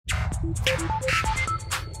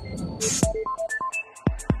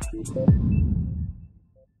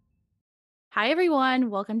Hi, everyone.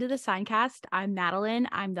 Welcome to the Signcast. I'm Madeline.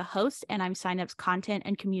 I'm the host, and I'm Synup's content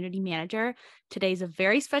and community manager. Today's a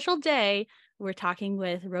very special day. We're talking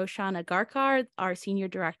with Roshan Agarkar, our senior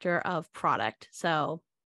director of product. So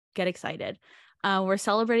get excited. We're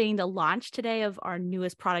celebrating the launch today of our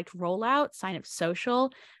newest product rollout, Synup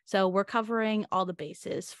Social. So we're covering all the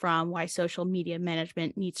bases from why social media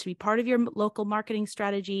management needs to be part of your local marketing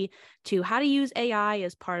strategy to how to use AI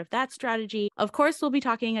as part of that strategy. Of course, we'll be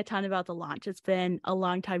talking a ton about the launch. It's been a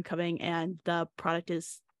long time coming and the product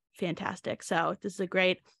is fantastic. So this is a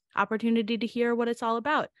great opportunity to hear what it's all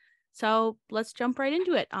about. So let's jump right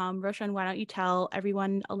into it. Roshan, why don't you tell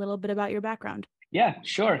everyone a little bit about your background? Yeah,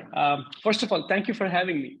 sure. First of all, thank you for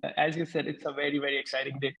having me. As you said, it's a very, very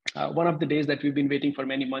exciting day. One of the days that we've been waiting for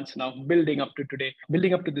many months now, building up to today,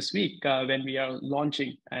 building up to this week when we are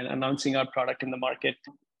launching and announcing our product in the market.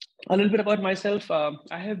 A little bit about myself. I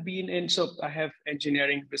have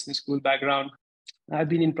engineering business school background. I've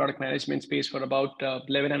been in product management space for about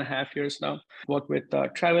 11 and a half years now. Work with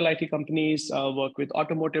travel IT companies, work with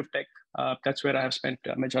automotive tech. That's where I have spent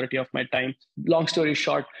a majority of my time. Long story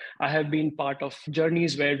short, I have been part of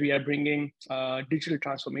journeys where we are bringing digital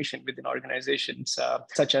transformation within organizations,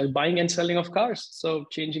 such as buying and selling of cars. So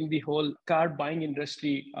changing the whole car buying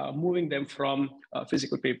industry, moving them from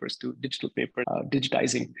physical papers to digital paper,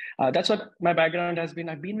 digitizing. That's what my background has been.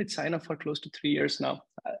 I've been with Synup for close to 3 years now,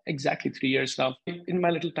 exactly 3 years now. In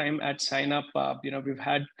my little time at Synup, we've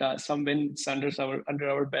had some wins under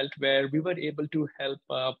our belt where we were able to help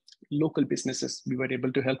local businesses. We were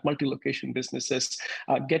able to help multi-location businesses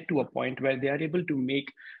get to a point where they are able to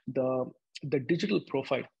make the digital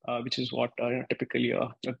profile, which is what typically a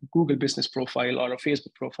Google business profile or a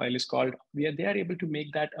Facebook profile is called, where they are able to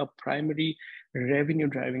make that a primary revenue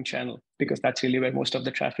driving channel, because that's really where most of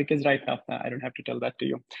the traffic is right now. I don't have to tell that to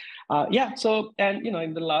you. In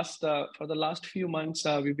for the last few months,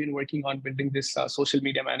 we've been working on building this social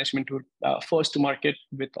media management tool, first to market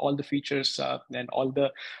with all the features and all the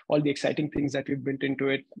exciting things that we've built into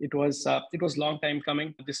it. It was long time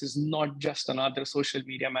coming. This is not just another social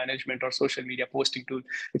media management or social media posting tool.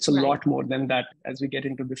 It's a lot more than that. As we get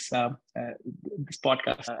into this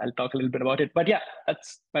podcast, I'll talk a little bit about it. But yeah,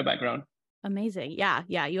 that's my background. Amazing. Yeah.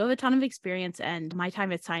 You have a ton of experience, and my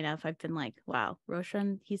time at Synup, I've been like, wow,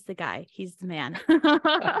 Roshan, he's the guy. He's the man.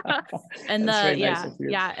 And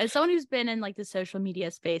as someone who's been in like the social media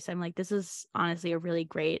space, I'm like, this is honestly a really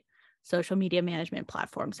great social media management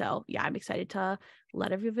platform. So yeah, I'm excited to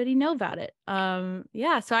let everybody know about it.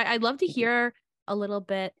 So I'd love to hear a little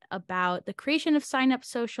bit about the creation of Synup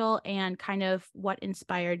Social and kind of what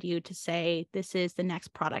inspired you to say this is the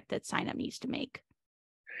next product that Synup needs to make.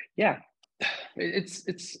 Yeah.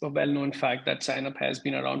 It's a well-known fact that Synup has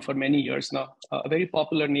been around for many years now. A very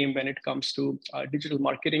popular name when it comes to digital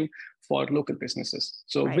marketing for local businesses.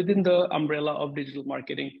 So within the umbrella of digital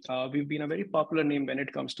marketing, we've been a very popular name when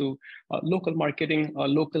it comes to local marketing, a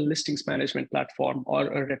local listings management platform, or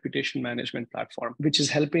a reputation management platform, which is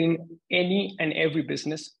helping any and every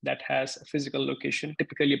business that has a physical location,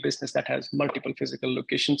 typically a business that has multiple physical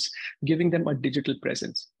locations, giving them a digital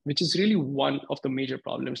presence, which is really one of the major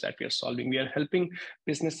problems that we are solving. We are helping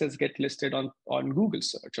businesses get listed on Google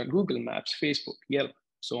search, on Google Maps, Facebook, Yelp,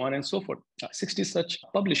 so on and so forth, 60 such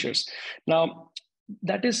publishers. Now,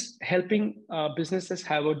 that is helping businesses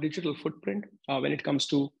have a digital footprint when it comes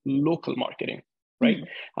to local marketing, right?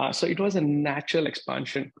 Mm-hmm. So it was a natural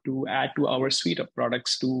expansion to add to our suite of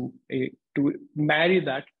products to marry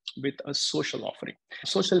that with a social offering.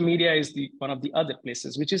 Social media is one of the other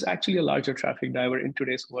places, which is actually a larger traffic driver in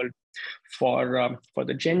today's world for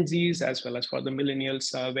the Gen Zs as well as for the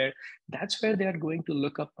millennials, where that's where they are going to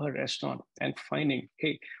look up a restaurant and finding,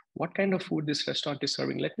 hey, what kind of food this restaurant is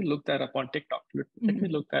serving? Let me look that up on TikTok. Let me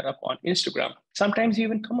look that up on Instagram. Sometimes you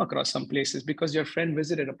even come across some places because your friend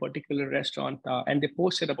visited a particular restaurant and they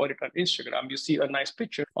posted about it on Instagram. You see a nice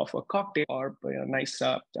picture of a cocktail or a nice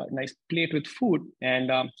plate with food,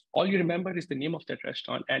 and all you remember is the name of that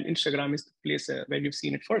restaurant, and Instagram is the place where you've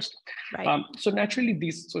seen it first. Right. So naturally,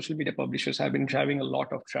 these social media publishers have been driving a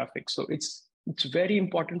lot of traffic. So it's very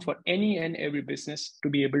important for any and every business to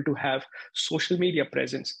be able to have social media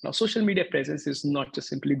presence. Now, social media presence is not just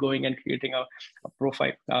simply going and creating a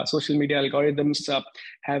profile. Social media algorithms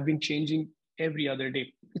have been changing every other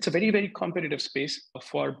day. It's a very, very competitive space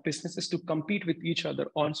for businesses to compete with each other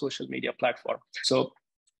on social media platform. So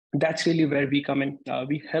that's really where we come in.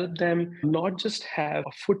 We help them not just have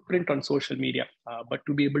a footprint on social media, but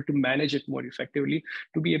to be able to manage it more effectively,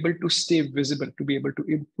 to be able to stay visible, to be able to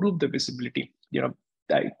improve the visibility.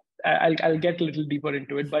 I'll get a little deeper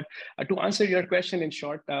into it. But to answer your question in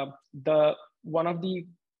short, the one of the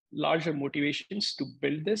larger motivations to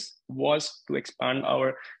build this was to expand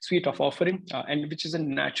our suite of offering, and which is a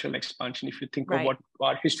natural expansion if you think of what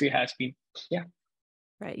our history has been. Yeah.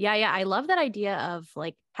 Right. Yeah. Yeah. I love that idea of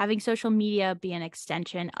like having social media be an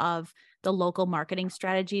extension of the local marketing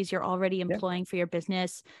strategies you're already employing for your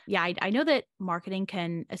business. Yeah. I know that marketing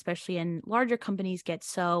can, especially in larger companies, get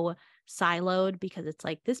so siloed because it's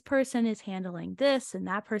like this person is handling this and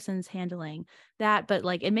that person's handling that. But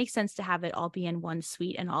like it makes sense to have it all be in one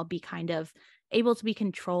suite and all be kind of able to be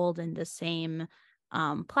controlled in the same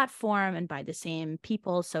platform and by the same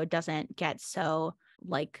people. So it doesn't get so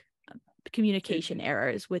like communication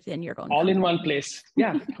errors within your own all company. In one place.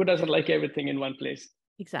 Yeah. Who doesn't like everything in one place?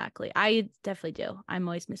 Exactly. I definitely do. I'm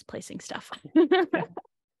always misplacing stuff.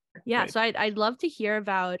 Yeah. Right. So I'd love to hear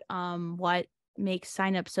about what makes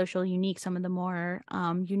Synup Social unique, some of the more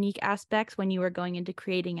unique aspects when you were going into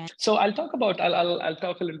creating it. So I'll talk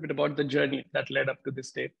a little bit about the journey that led up to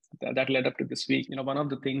this day, that led up to this week. One of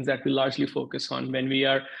the things that we largely focus on when we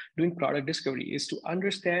are doing product discovery is to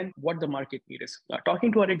understand what the market need is.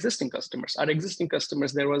 Talking to our existing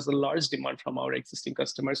customers, there was a large demand from our existing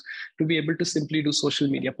customers to be able to simply do social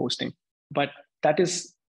media posting. But that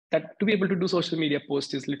to be able to do social media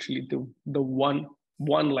post is literally the one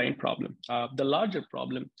line problem. The larger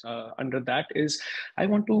problem under that is I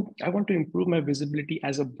want to improve my visibility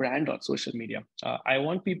as a brand on social media. I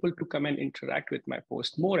want people to come and interact with my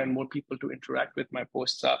post, more and more people to interact with my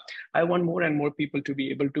posts. I want more and more people to be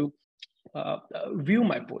able to view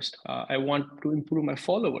my post. I want to improve my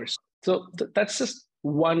followers. So that's just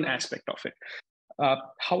one aspect of it.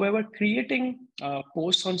 However, creating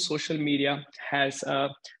posts on social media has a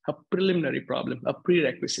preliminary problem, a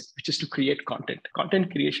prerequisite, which is to create content.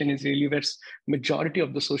 Content creation is really where majority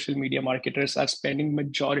of the social media marketers are spending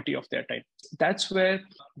majority of their time. That's where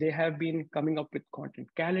they have been coming up with content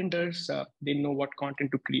calendars. They know what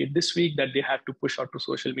content to create this week that they have to push out to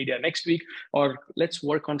social media next week, or let's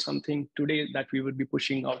work on something today that we will be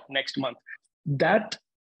pushing out next month. That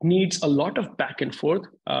needs a lot of back and forth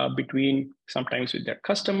between sometimes with their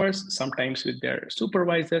customers, sometimes with their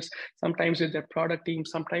supervisors, sometimes with their product team,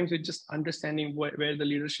 sometimes with just understanding where the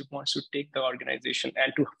leadership wants to take the organization,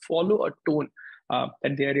 and to follow a tone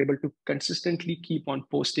that they are able to consistently keep on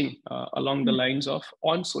posting along the lines of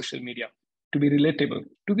on social media, to be relatable,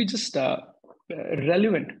 to be just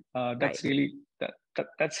relevant. That's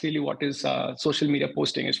really what is social media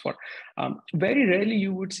posting is for. Very rarely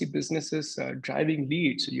you would see businesses driving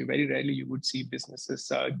leads. Very rarely you would see businesses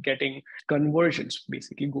getting conversions,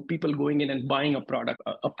 basically people going in and buying a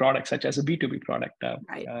product such as a B2B product,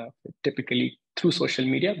 typically through social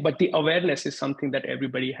media. But the awareness is something that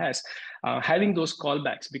everybody has. Having those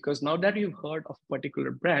callbacks, because now that you've heard of a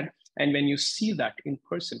particular brand, and when you see that in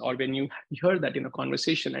person, or when you hear that in a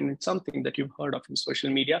conversation, and it's something that you've heard of in social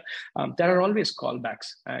media, there are always callbacks.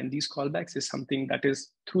 And these callbacks is something that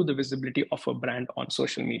is through the visibility of a brand on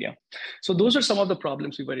social media. So those are some of the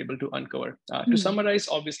problems we were able to uncover. To summarize,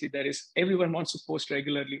 obviously, everyone wants to post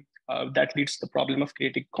regularly. That leads to the problem of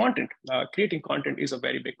creating content. Creating content is a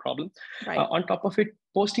very big problem. On top of it,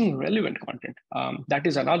 posting relevant content. That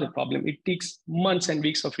is another problem. It takes months and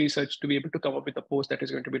weeks of research to be able to come up with a post that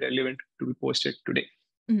is going to be relevant to be posted today.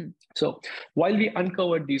 So while we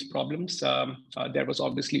uncovered these problems, there was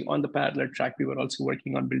obviously on the parallel track, we were also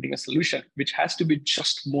working on building a solution, which has to be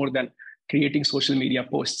just more than creating social media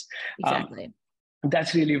posts. Exactly.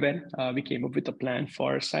 That's really when we came up with a plan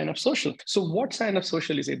for Synup Social. So what Synup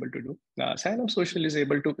Social is able to do? Synup Social is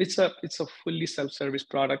able to, it's a fully self-service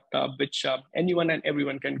product, which anyone and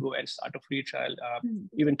everyone can go and start a free trial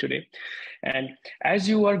even today. And as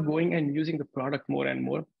you are going and using the product more and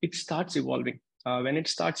more, it starts evolving. When it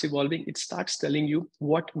starts evolving, it starts telling you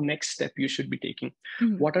what next step you should be taking.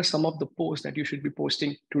 What are some of the posts that you should be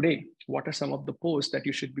posting today? What are some of the posts that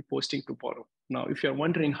you should be posting tomorrow? Now, if you're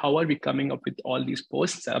wondering how are we coming up with all these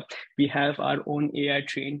posts, we have our own AI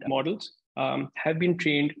trained models, have been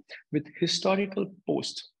trained with historical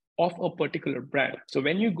posts of a particular brand. So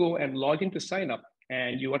when you go and log into Synup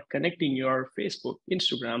and you are connecting your Facebook,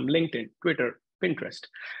 Instagram, LinkedIn, Twitter, Pinterest,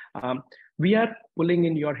 we are pulling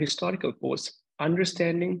in your historical posts,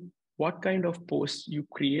 understanding what kind of posts you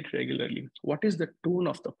create regularly. What is the tone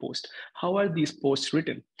of the post? How are these posts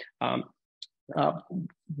written?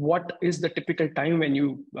 What is the typical time when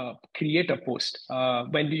you create a post?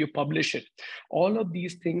 When do you publish it? All of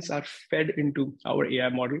these things are fed into our AI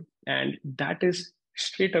model, and that is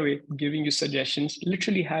straight away giving you suggestions,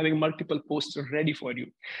 literally having multiple posts ready for you.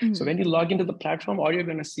 So Mm-hmm. when you log into the platform, all you're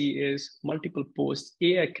going to see is multiple posts,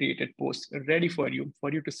 AI created posts ready for you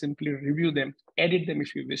to simply review them, edit them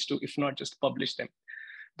if you wish to, if not just publish them.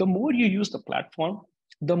 The more you use the platform,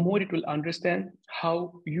 the more it will understand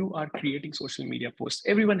how you are creating social media posts.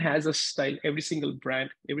 Everyone has a style. Every single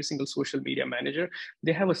brand, every single social media manager,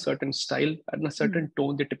 they have a certain style and a certain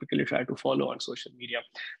tone they typically try to follow on social media.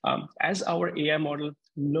 As our AI model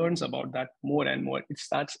learns about that more and more, it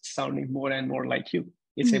starts sounding more and more like you.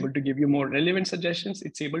 It's able to give you more relevant suggestions.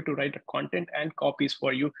 It's able to write the content and copies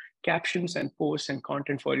for you, captions and posts and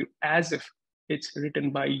content for you, as if it's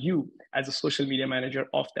written by you as a social media manager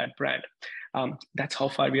of that brand. That's how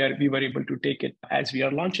far we were able to take it as we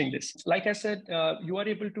are launching this. Like I said, you are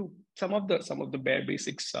able to some of the bare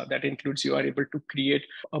basics that includes you are able to create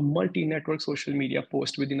a multi-network social media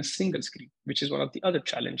post within a single screen, which is one of the other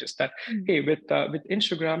challenges. That hey, with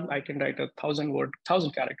Instagram I can write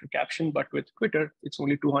 1,000-character caption, but with Twitter it's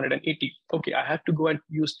only 280. Okay, I have to go and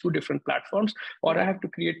use two different platforms, or I have to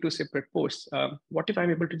create two separate posts. What if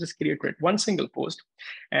I'm able to just create one single post,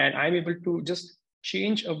 and I'm able to just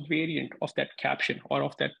change a variant of that caption or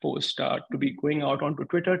of that post to be going out onto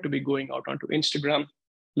Twitter, to be going out onto Instagram,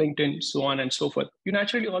 LinkedIn, so on and so forth. You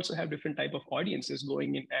naturally also have different type of audiences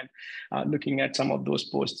going in and looking at some of those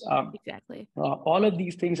posts. Exactly. All of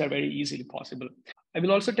these things are very easily possible. I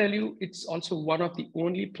will also tell you, it's also one of the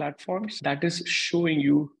only platforms that is showing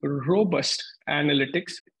you robust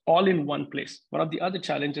analytics all in one place. One of the other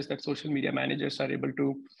challenges that social media managers are able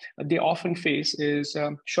to, they often face is,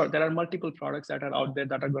 sure, there are multiple products that are out there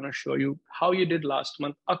that are going to show you how you did last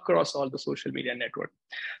month across all the social media network.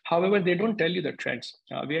 However, they don't tell you the trends.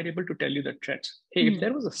 We are able to tell you the trends. Hey, if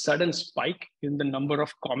there was a sudden spike in the number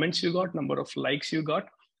of comments you got, number of likes you got,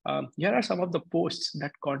 here are some of the posts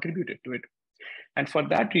that contributed to it. And for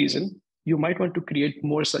that reason, you might want to create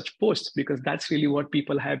more such posts, because that's really what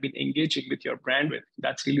people have been engaging with your brand with.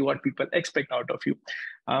 That's really what people expect out of you.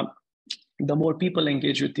 The more people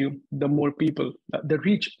engage with you, the more people, the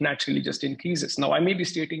reach naturally just increases. Now, I may be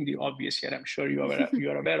stating the obvious here. I'm sure you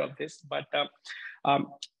are aware of this, but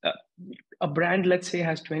a brand, let's say,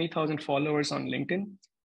 has 20,000 followers on LinkedIn.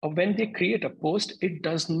 When they create a post, it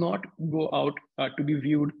does not go out to be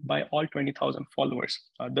viewed by all 20,000 followers.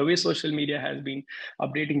 The way social media has been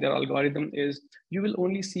updating their algorithm is you will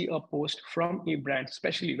only see a post from a brand,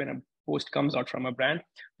 especially when a post comes out from a brand,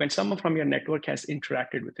 when someone from your network has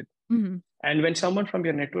interacted with it. Mm-hmm. And when someone from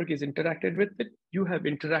your network is interacted with it, you have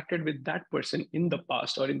interacted with that person in the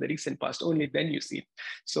past or in the recent past, only then you see it.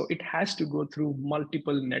 So it has to go through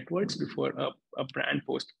multiple networks before a brand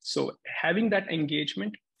post. So having that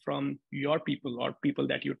engagement from your people or people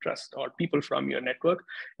that you trust or people from your network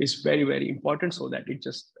is very, very important, so that it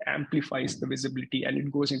just amplifies the visibility and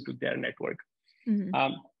it goes into their network.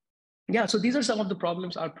 Mm-hmm. Yeah, so these are some of the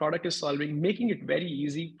problems our product is solving, making it very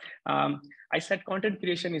easy. I said content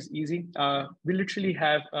creation is easy. We literally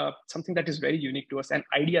have something that is very unique to us, an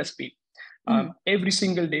idea speed. Every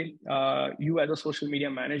single day, you as a social media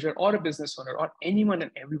manager or a business owner or anyone and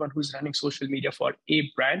everyone who's running social media for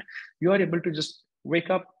a brand, you are able to just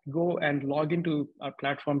wake up, go and log into our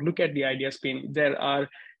platform, look at the ideas pane. There are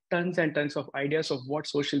tons and tons of ideas of what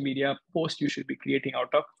social media post you should be creating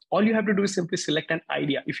out of. All you have to do is simply select an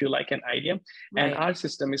idea if you like an idea, right. And our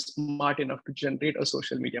system is smart enough to generate a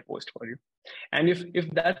social media post for you. And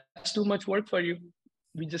if that's too much work for you,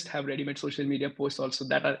 we just have ready-made social media posts also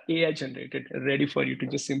that are AI generated, ready for you to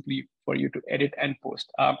just simply for you to edit and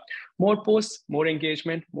post. More posts, more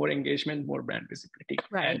engagement, more brand visibility.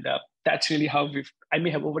 Right. And that's really how I may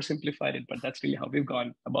have oversimplified it, but that's really how we've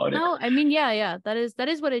gone about it. No, I mean, yeah. That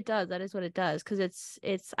is what it does. That is what it does. Cause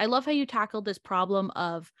it's, I love how you tackled this problem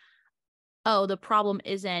of, the problem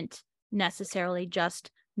isn't necessarily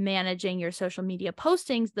just managing your social media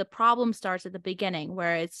postings. The problem starts at the beginning,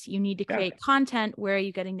 where it's you need to create content. Where are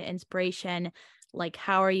you getting the inspiration? Like,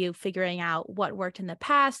 how are you figuring out what worked in the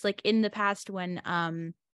past? Like in the past, when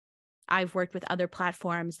I've worked with other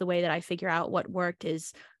platforms, the way that I figure out what worked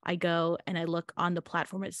is I go and I look on the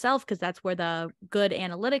platform itself, because that's where the good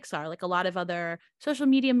analytics are. Like a lot of other social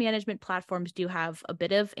media management platforms do have a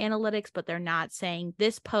bit of analytics, but they're not saying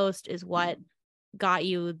this post is what got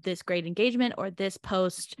you this great engagement, or this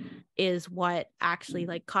post is what actually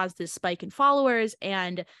like caused this spike in followers.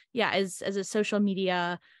 And yeah, as a social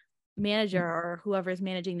media manager or whoever is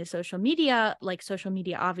managing the social media, like social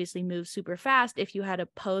media obviously moves super fast. If you had a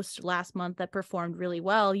post last month that performed really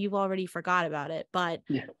well, you've already forgot about it, but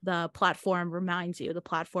the platform reminds you. The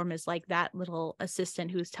platform is like that little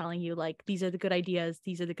assistant who's telling you, like, these are the good ideas,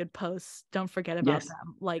 these are the good posts, don't forget about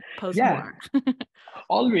them, like post more.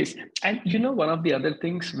 Always. And one of the other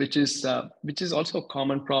things which is also a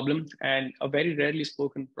common problem and a very rarely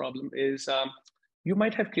spoken problem is you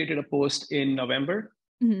might have created a post in November,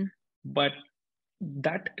 but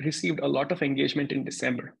that received a lot of engagement in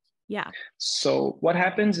December. Yeah. So what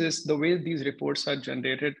happens is, the way these reports are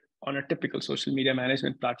generated on a typical social media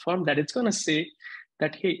management platform, that it's going to say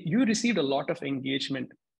that, hey, you received a lot of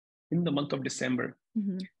engagement in the month of December.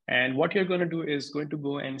 And what you're going to do is going to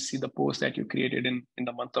go and see the post that you created in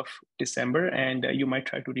the month of December, and you might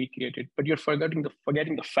try to recreate it. But you're forgetting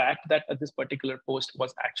the fact that this particular post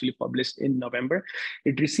was actually published in November.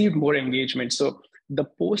 It received more engagement. So the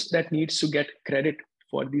post that needs to get credit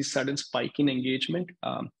for these sudden spike in engagement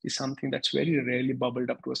is something that's very rarely bubbled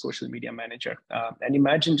up to a social media manager. And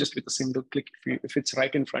imagine, just with a single click, if it's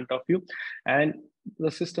right in front of you, and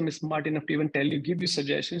the system is smart enough to even give you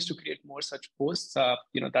suggestions to create more such posts,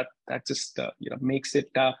 that just makes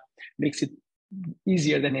it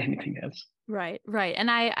easier than anything else. Right.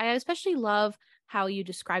 And I especially love how you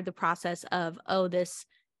describe the process of, this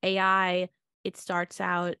AI, it starts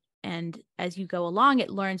out, and as you go along,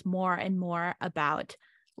 it learns more and more about,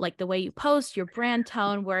 like, the way you post, your brand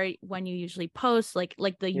tone, when you usually post, like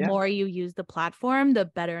the more you use the platform, the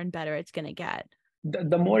better and better it's going to get.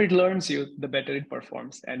 The more it learns you, the better it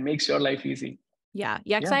performs and makes your life easy. Yeah.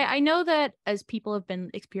 Because I know that as people have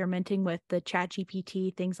been experimenting with the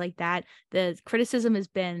ChatGPT, things like that, the criticism has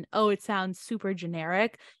been, it sounds super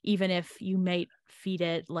generic. Even if you may feed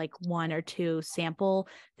it like one or two sample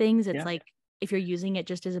things, it's like, if you're using it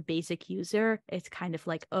just as a basic user, it's kind of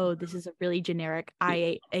like, this is a really generic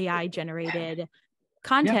AI generated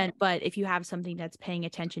content. But if you have something that's paying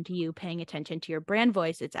attention to you, paying attention to your brand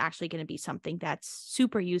voice, it's actually going to be something that's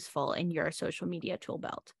super useful in your social media tool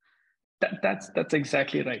belt. That's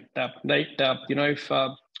exactly right.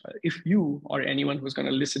 If you or anyone who's going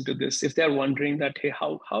to listen to this, if they're wondering that, hey,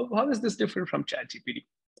 how is this different from ChatGPT?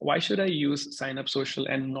 Why should I use Synup Social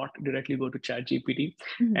and not directly go to ChatGPT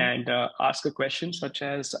and ask a question such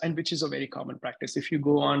as, and which is a very common practice. If you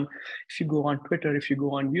go on Twitter, if you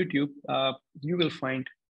go on YouTube, you will find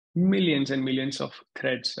millions and millions of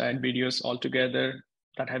threads and videos altogether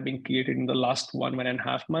that have been created in the last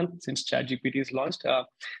 1.5 months since ChatGPT is launched,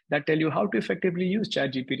 that tell you how to effectively use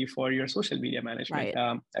ChatGPT for your social media management.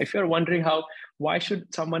 Right. If you're wondering why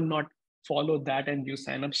should someone not follow that and use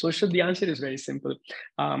Synup Social, the answer is very simple.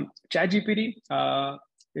 ChatGPT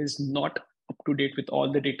is not up to date with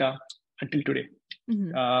all the data until today.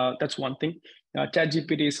 That's one thing.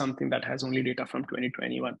 ChatGPT is something that has only data from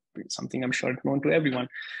 2021, something I'm sure known to everyone.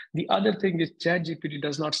 The other thing is, ChatGPT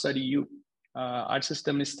does not study you. Our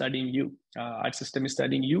system is studying you. Our system is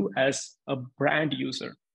studying you as a brand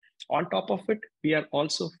user. On top of it, we are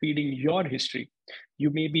also feeding your history.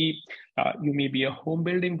 You may be a home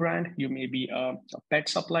building brand. You may be a pet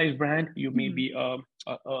supplies brand. You may be a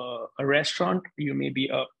restaurant. You may be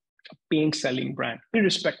a paint selling brand.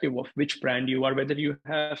 Irrespective of which brand you are, whether you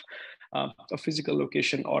have a physical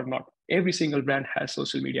location or not, every single brand has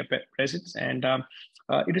social media presence. And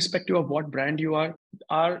irrespective of what brand you are,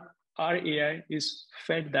 our AI is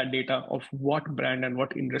fed that data of what brand and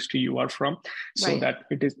what industry you are from, so that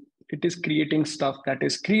it is creating stuff, that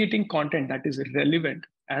is creating content that is relevant,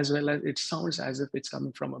 as well as it sounds as if it's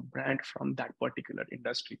coming from a brand from that particular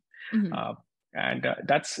industry. And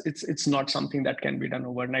it's not something that can be done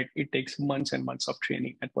overnight. It takes months and months of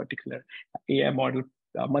training that particular AI model,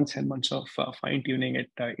 months and months of fine tuning it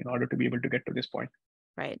in order to be able to get to this point.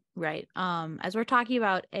 Right. As we're talking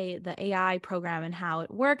about the AI program and how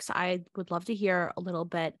it works, I would love to hear a little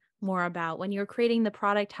bit more about, when you're creating the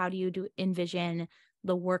product, how do you envision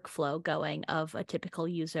the workflow going of a typical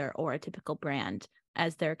user or a typical brand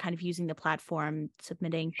as they're kind of using the platform,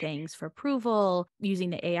 submitting things for approval,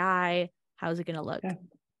 using the AI? How's it going to look?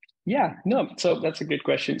 So that's a good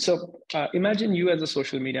question. So imagine you as a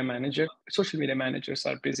social media manager. Social media managers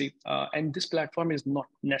are busy, and this platform is not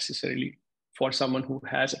necessarily for someone who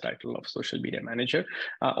has a title of social media manager,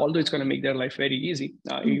 although it's going to make their life very easy.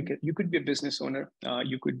 You could be a business owner,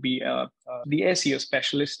 you could be the SEO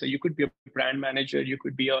specialist, you could be a brand manager, you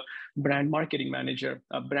could be a brand marketing manager,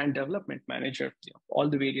 a brand development manager, all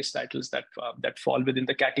the various titles that fall within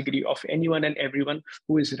the category of anyone and everyone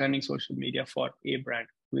who is running social media for a brand,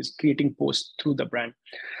 who is creating posts through the brand.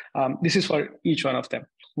 This is for each one of them.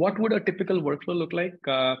 what would a typical workflow look like?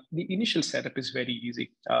 The initial setup is very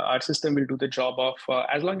easy. Our system will do the job of,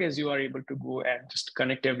 as long as you are able to go and just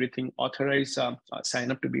connect everything, authorize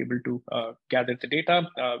Synup to be able to gather the data.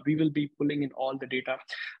 We will be pulling in all the data.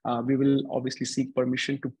 We will obviously seek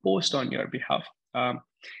permission to post on your behalf.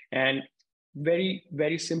 And very,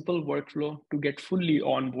 very simple workflow to get fully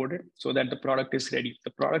onboarded so that the product is ready.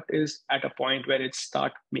 The product is at a point where it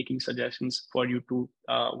start making suggestions for you to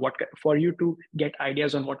get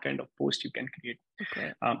ideas on what kind of post you can create.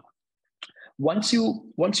 Okay. Once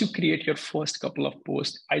you create your first couple of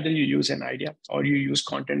posts, either you use an idea or you use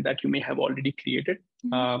content that you may have already created.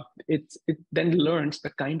 Mm-hmm. It then learns the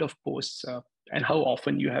kind of posts and how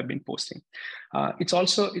often you have been posting. It's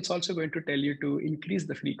also going to tell you to increase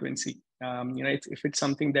the frequency. If it's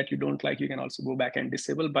something that you don't like, you can also go back and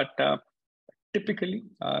disable. But typically,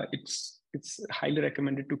 it's highly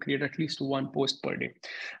recommended to create at least one post per day.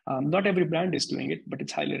 Not every brand is doing it, but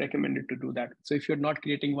it's highly recommended to do that. So if you're not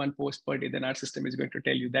creating one post per day, then our system is going to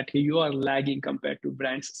tell you that, hey, you are lagging compared to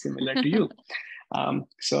brands similar to you.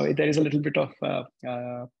 So there is a little bit of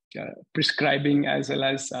prescribing as well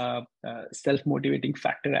as self-motivating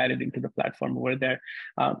factor added into the platform over there.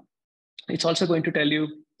 It's also going to tell you,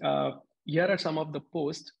 here are some of the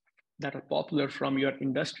posts that are popular from your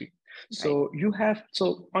industry. So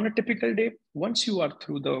so on a typical day, once you are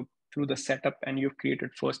through the setup and you've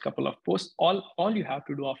created first couple of posts, all you have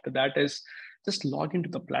to do after that is just log into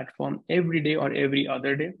the platform every day or every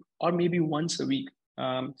other day, or maybe once a week,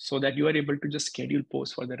 so that you are able to just schedule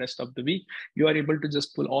posts for the rest of the week. You are able to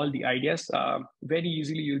just pull all the ideas very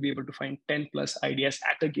easily. You'll be able to find 10 plus ideas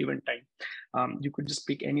at a given time. You could just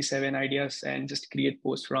pick any 7 ideas and just create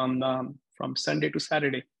posts from Sunday to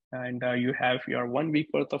Saturday. And you have your 1 week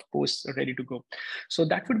worth of posts ready to go. So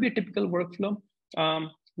that would be a typical workflow.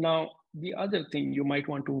 Now, the other thing you might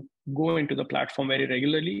want to go into the platform very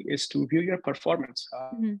regularly is to view your performance.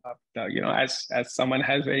 As someone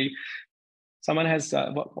has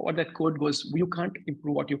what that code goes, you can't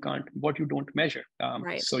improve what you don't measure.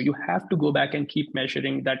 So you have to go back and keep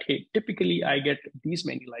measuring that. Hey, typically I get these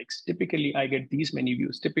many likes. Typically I get these many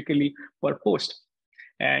views. Typically per post.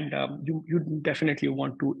 And you definitely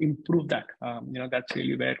want to improve that.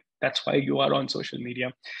 That's why you are on social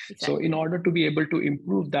media. Exactly. So in order to be able to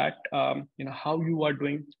improve that, how you are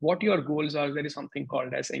doing, what your goals are, there is something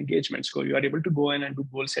called as engagement score. You are able to go in and do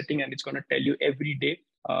goal setting, and it's going to tell you every day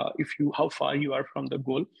how far you are from the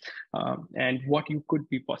goal, and what you could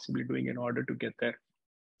be possibly doing in order to get there.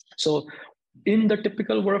 So in the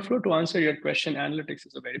typical workflow, to answer your question, analytics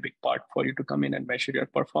is a very big part for you to come in and measure your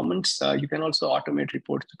performance. You can also automate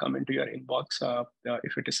reports to come into your inbox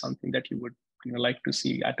if it is something that you would like to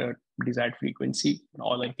see at a desired frequency.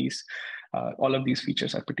 All of these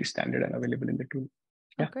features are pretty standard and available in the tool.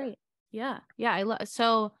 Yeah. Oh, great. Yeah.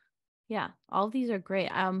 So yeah, all of these are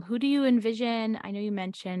great. Who do you envision? I know you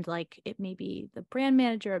mentioned like it may be the brand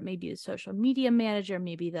manager, it may be the social media manager,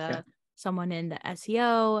 maybe someone in the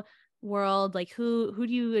SEO world. Like who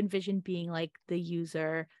do you envision being like the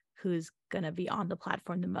user who's going to be on the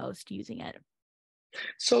platform the most using it?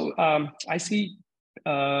 So I see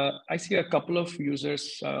a couple of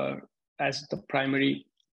users as the primary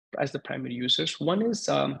users. One is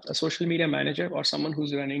a social media manager or someone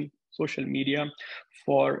who's running social media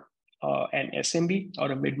for an SMB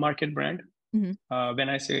or a mid-market brand. Mm-hmm. When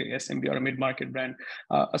I say SMB or a mid-market brand,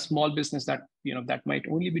 a small business that that might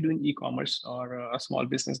only be doing e-commerce, or a small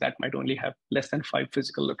business that might only have less than 5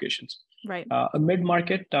 physical locations. Right. A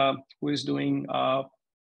mid-market who is doing,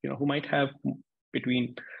 who might have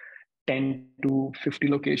between 10 to 50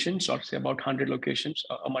 locations, or say about 100 locations,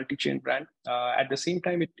 a multi-chain brand. At the same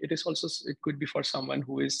time, it could be for someone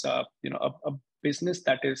who is a business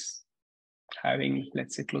that is having,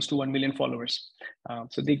 let's say, close to 1 million followers.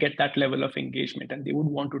 So they get that level of engagement and they would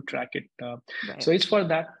want to track it. Right. So it's for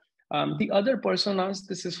that. The other personas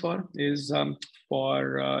this is for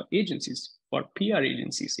agencies, for PR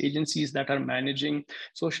agencies that are managing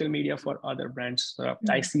social media for other brands.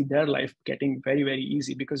 I see their life getting very, very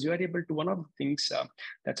easy, because you are able to, one of the things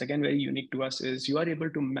that's again very unique to us is you are able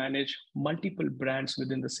to manage multiple brands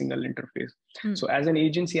within the single interface. So as an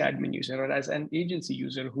agency admin user, or as an agency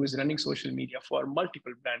user who is running social media for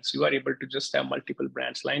multiple brands, you are able to just have multiple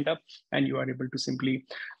brands lined up, and you are able to simply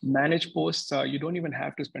manage posts. You don't even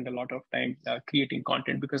have to spend a lot of time creating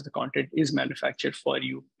content, because the content is manufactured for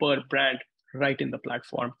you per brand right in the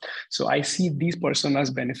platform. So I see these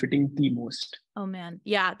personas benefiting the most. Oh man.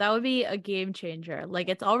 Yeah, that would be a game changer. Like,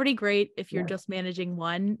 it's already great if you're just managing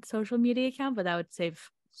one social media account, but that would save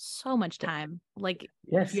so much time. Like,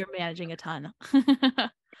 if you're managing a ton.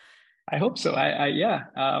 I hope so.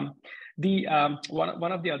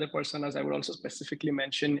 One of the other personas I would also specifically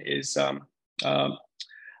mention is um, a,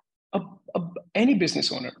 any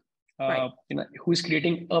business owner, Right. who is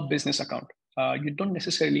creating a business account. You don't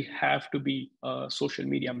necessarily have to be a social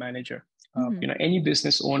media manager. Any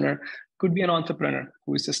business owner could be an entrepreneur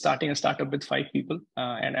who is just starting a startup with 5 people,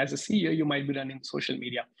 and as a CEO, you might be running social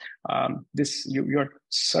media. You're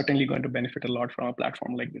certainly going to benefit a lot from a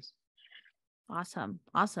platform like this. Awesome.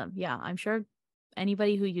 Awesome. Yeah, I'm sure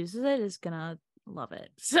anybody who uses it is gonna love it.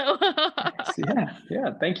 So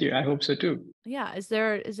yeah. Thank you. I hope so too. yeah. Is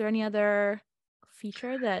there any other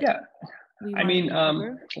feature that Yeah. we I want to mean, go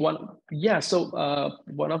over?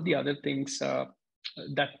 one of the other things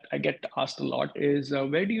that I get asked a lot is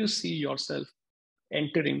where do you see yourself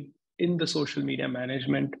entering in the social media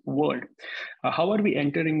management world? How are we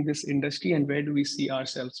entering this industry, and where do we see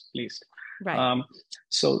ourselves placed? Right.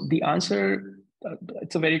 So the answer,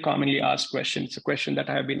 it's a very commonly asked question. It's a question that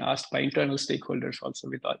I have been asked by internal stakeholders also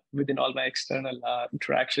within all my external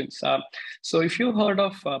interactions. So if you heard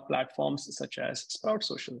of platforms such as Sprout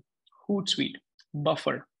Social, Hootsuite,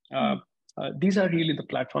 Buffer, these are really the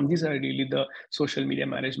platform. These are really the social media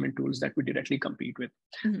management tools that we directly compete with.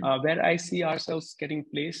 Where I see ourselves getting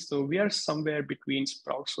placed, so we are somewhere between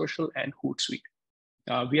Sprout Social and Hootsuite.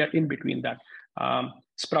 We are in between that.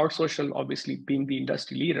 Sprout Social, obviously being the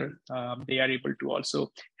industry leader, they are able to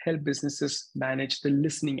also help businesses manage the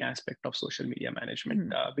listening aspect of social media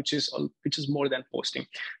management, which is more than posting.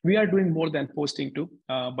 We are doing more than posting too,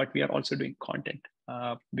 but we are also doing content,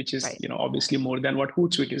 which is obviously more than what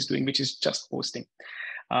Hootsuite is doing, which is just posting.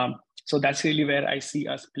 So that's really where I see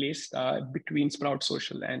us placed between Sprout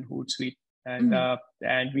Social and Hootsuite.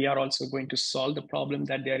 And we are also going to solve the problem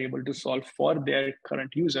that they are able to solve for their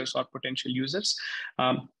current users or potential users,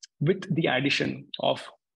 with the addition of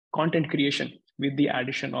content creation, with the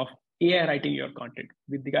addition of AI writing your content,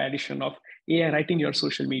 with the addition of AI writing your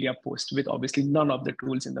social media post, with obviously none of the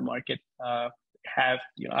tools in the market have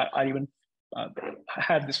even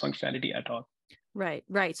have this functionality at all. Right.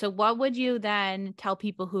 So what would you then tell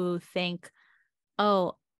people who think,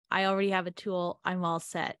 oh, I already have a tool, I'm all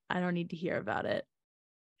set, I don't need to hear about it?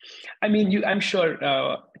 I mean, I'm sure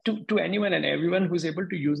to anyone and everyone who's able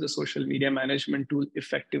to use the social media management tool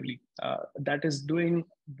effectively, that is doing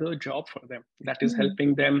the job for them. That is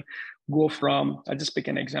helping them go from. I'll just pick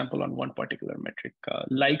an example on one particular metric.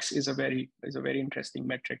 Likes is a very interesting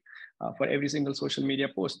metric for every single social media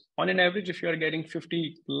post. On an average, if you are getting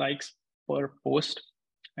 50 likes per post,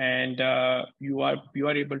 and you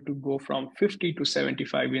are able to go from 50 to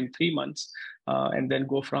 75 in 3 months, and then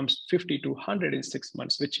go from 50 to 100 in 6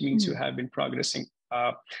 months, which means you have been progressing.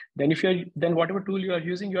 Then whatever tool you are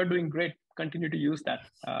using, you are doing great. Continue to use that.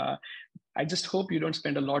 I just hope you don't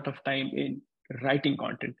spend a lot of time in writing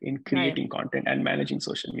content, in creating content, and managing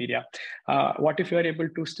social media. What if you are able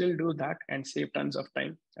to still do that and save tons of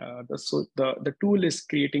time? The tool is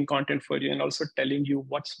creating content for you and also telling you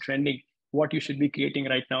what's trending, what you should be creating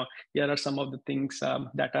right now. Here are some of the things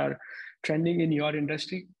that are trending in your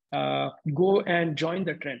industry. Go and join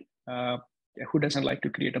the trend. Who doesn't like to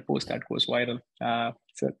create a post that goes viral?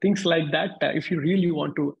 So things like that. If you really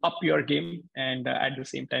want to up your game and at the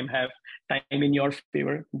same time have time in your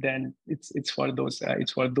favor, then it's for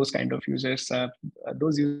those kind of users.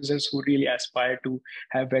 Those users who really aspire to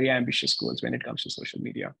have very ambitious goals when it comes to social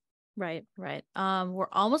media. Right. We're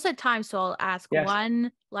almost at time, so I'll ask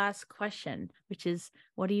one last question, which is,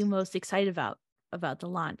 what are you most excited about the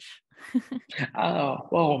launch?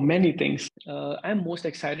 Many things. I'm most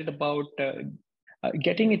excited about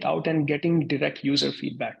getting it out and getting direct user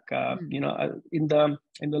feedback. In the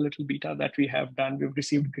little beta that we have done, we've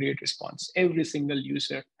received great response. Every single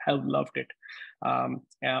user have loved it.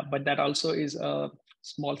 But that also is a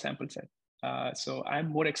small sample set. So I'm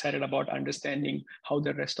more excited about understanding how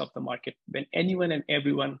the rest of the market, when anyone and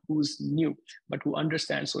everyone who's new, but who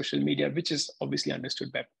understands social media, which is obviously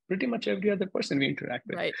understood by pretty much every other person we interact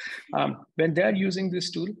with, right. When they're using this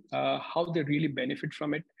tool, how they really benefit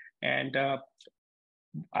from it. And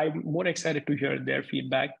I'm more excited to hear their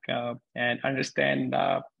feedback and understand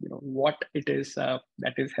what it is that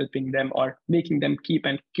is helping them or making them keep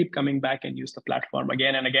coming back and use the platform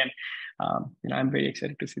again and again. I'm very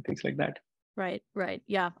excited to see things like that. Right.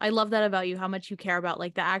 Yeah. I love that about you, how much you care about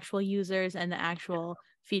like the actual users and the actual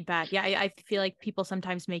feedback. Yeah. I feel like people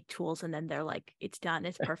sometimes make tools and then they're like, it's done,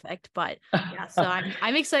 it's perfect. But yeah, so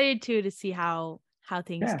I'm excited too to see how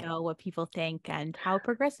things go, what people think, and how it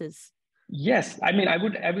progresses. Yes. I mean, I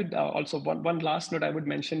would also, one last note I would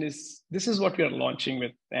mention is, this is what we are launching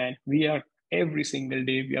with, and we are every single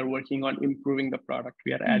day, we are working on improving the product.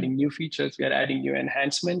 We are adding new features, we are adding new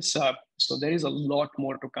enhancements. So there is a lot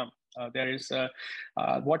more to come. There is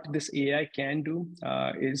what this AI can do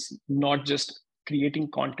is not just creating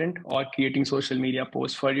content or creating social media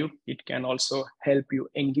posts for you. It can also help you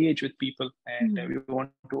engage with people, and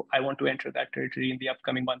I want to enter that territory in the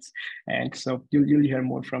upcoming months. And so you'll hear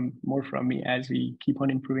more from me as we keep on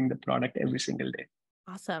improving the product every single day.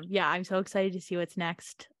 Awesome. Yeah, I'm so excited to see what's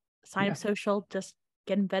next. Synup Social just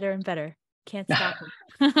getting better and better. Can't stop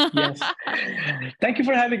them. Yes. Thank you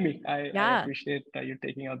for having me. I appreciate you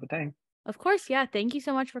taking out the time. Of course. Yeah. Thank you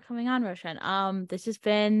so much for coming on, Roshan. This has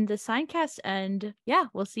been the Signcast, and yeah,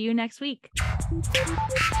 we'll see you next week.